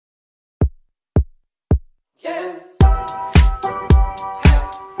Yeah.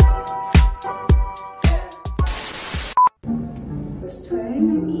 First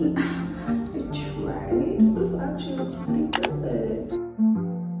time I tried. This actually looks pretty good.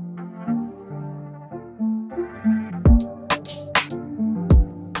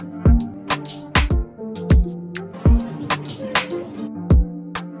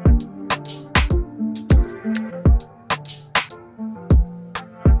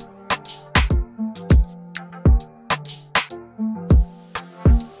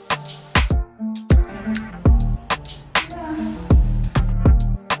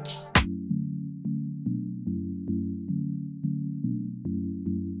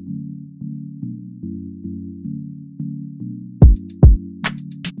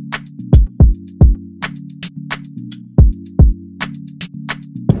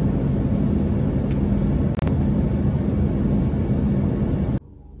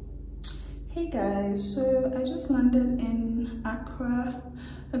 Hey guys, so I just landed in Accra.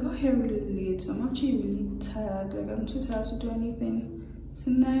 I got here really late, so I'm actually really tired. Like, I'm too tired to do anything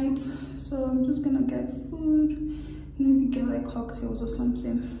tonight, so I'm just gonna get food, maybe get like cocktails or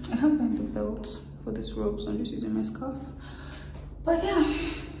something. I can't find the belt for this robe, so I'm just using my scarf. But yeah,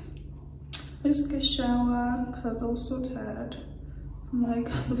 I just took a shower because I was so tired from like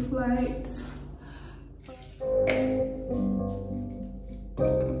the flight.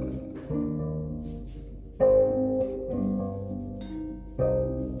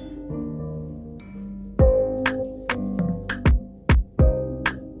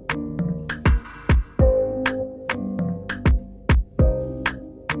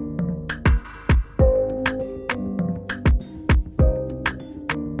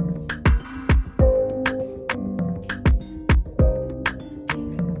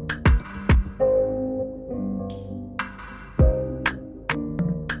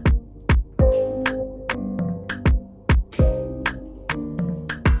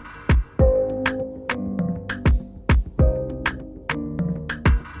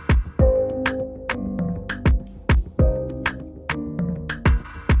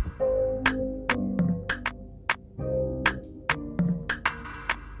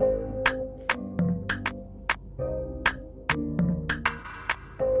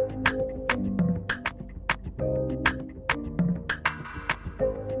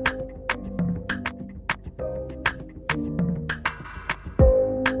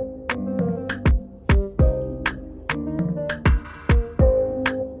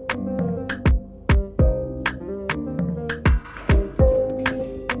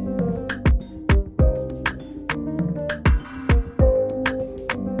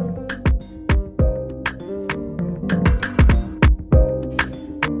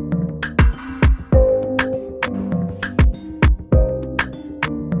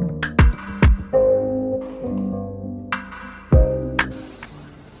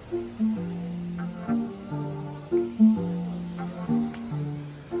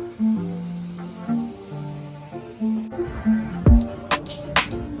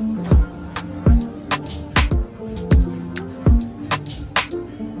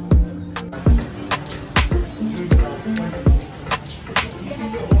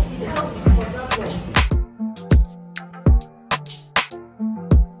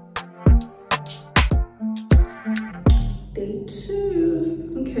 Day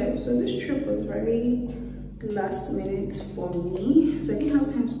 2. Okay, so this trip was very last minute for me, so I didn't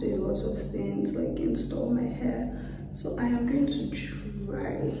have time to do a lot of things like install my hair. So I am going to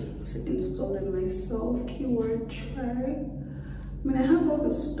try to install it myself. Keyword try. I mean, I have all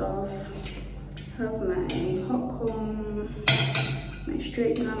the stuff. I have my hot comb, my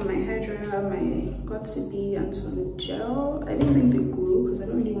straightener, my hair dryer, my KŌZO and some gel. I didn't think they glue because I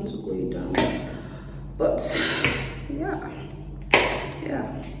don't really want to glue it down, but yeah,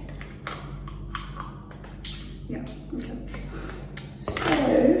 okay. So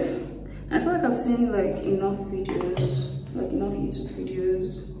I feel like I've seen like enough videos, like enough YouTube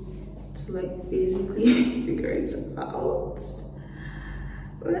videos to like basically figure it out.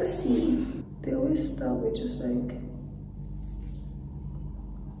 Let's see. They always start with just like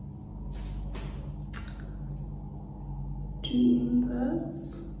doing that,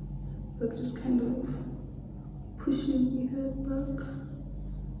 like just kind of pushing the hair back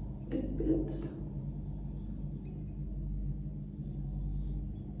a bit.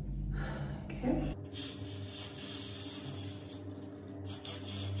 Okay.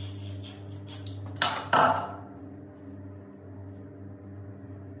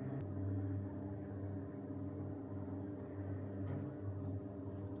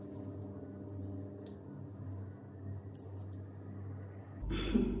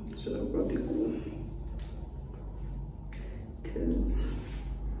 Should I probably go? because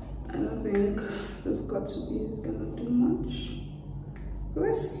I don't think this got to be is gonna do much.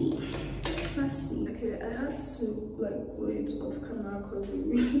 Let's see. Okay, I had to like wait off camera because it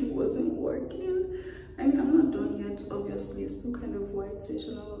really wasn't working. I mean, I'm not done yet, obviously. It's still kind of whitish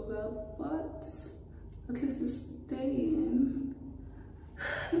and all of that, but at least it's staying.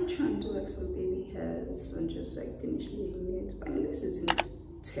 I'm trying to do like some baby hairs and just like finish laying it. But I mean, this isn't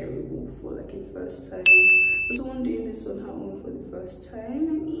terrible for like a first time. For someone doing this on her own for the first time,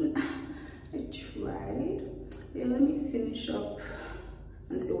 I mean, I tried. Yeah, let me finish up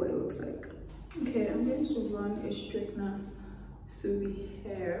and see what it looks like. Okay, I'm going to run a straightener through the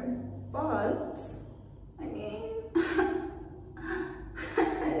hair, but I mean,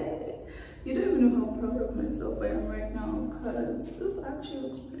 you don't even know how proud of myself I am right now because this actually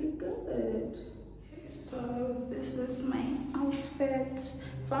looks pretty good. Okay, so this is my outfit.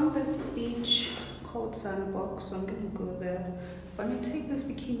 Found this beach called Sandbox, so I'm gonna go there. But I'm gonna take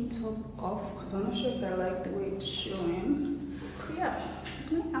this bikini top off because I'm not sure if I like the way it's showing. But yeah,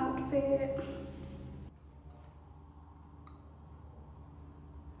 this is my outfit.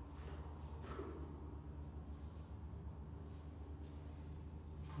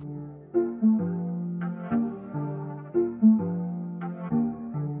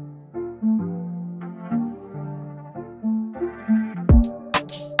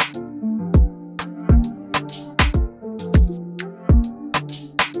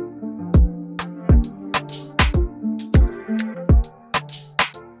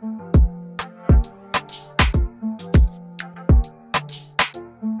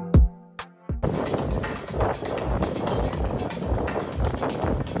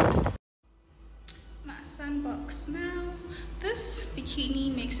 Sandbox now. This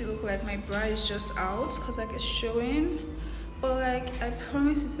bikini makes it look like my bra is just out because like it's showing, but like I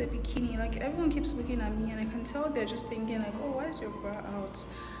promise it's a bikini. Like everyone keeps looking at me and I can tell they're just thinking like, oh, why is your bra out?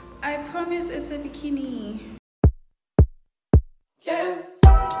 I promise it's a bikini. Yeah.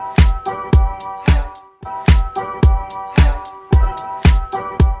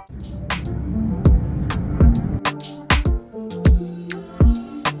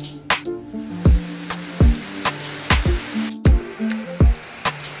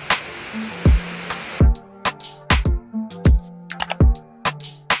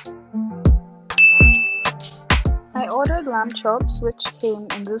 I ordered lamb chops, which came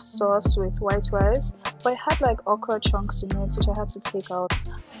in this sauce with white rice, but it had like okra chunks in it, which I had to take out.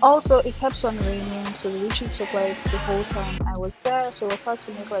 Also, it kept on raining, so the literally took like the whole time I was there, so it was hard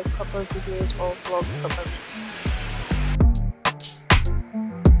to make like proper videos or vlog properly.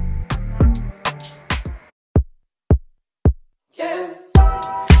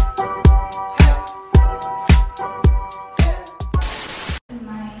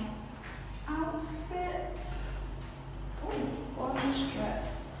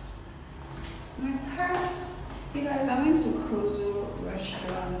 My purse, you guys, I went to KŌZO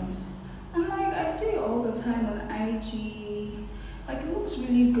restaurants and like I see it all the time on IG, like it looks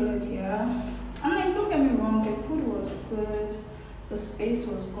really good, yeah. And like don't get me wrong, the food was good, the space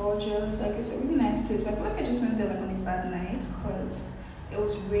was gorgeous, like it's a really nice place, but I feel like I just went there like on a bad night because it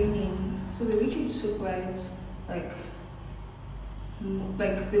was raining, so they literally took lights like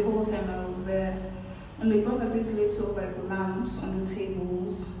the whole time I was there, and they brought like these little like lamps on the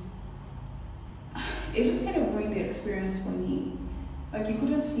tables. It just kind of ruined the experience for me. Like you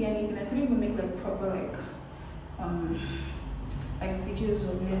couldn't see anything. I couldn't even make like proper like videos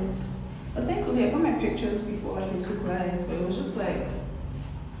of it. But thankfully I got my pictures before like they took lights, but it was just like,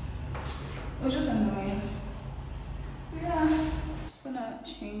 it was just annoying. Yeah, I'm gonna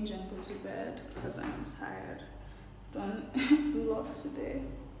change and go to bed because I'm tired. Done a lot today.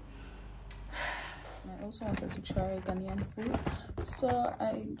 I also wanted to try Ghanaian food, so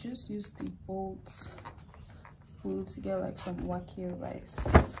I just used the Bolt food to get like some wake rice.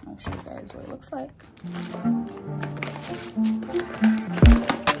 I'll show you guys what it looks like.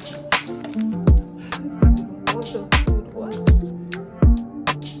 This is a lot of food. What?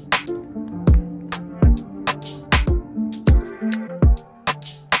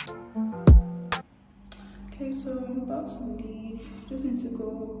 Okay, so I'm about to leave. Just need to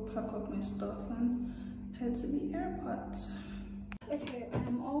go pack up my stuff and head to the airport. Okay,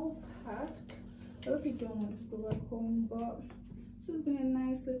 I'm all packed. I really don't want to go back home, but this has been a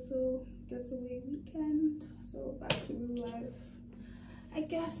nice little getaway weekend. So back to real life, I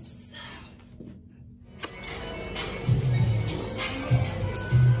guess.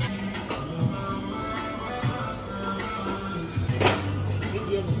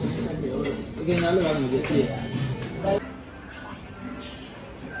 Okay, now look at me.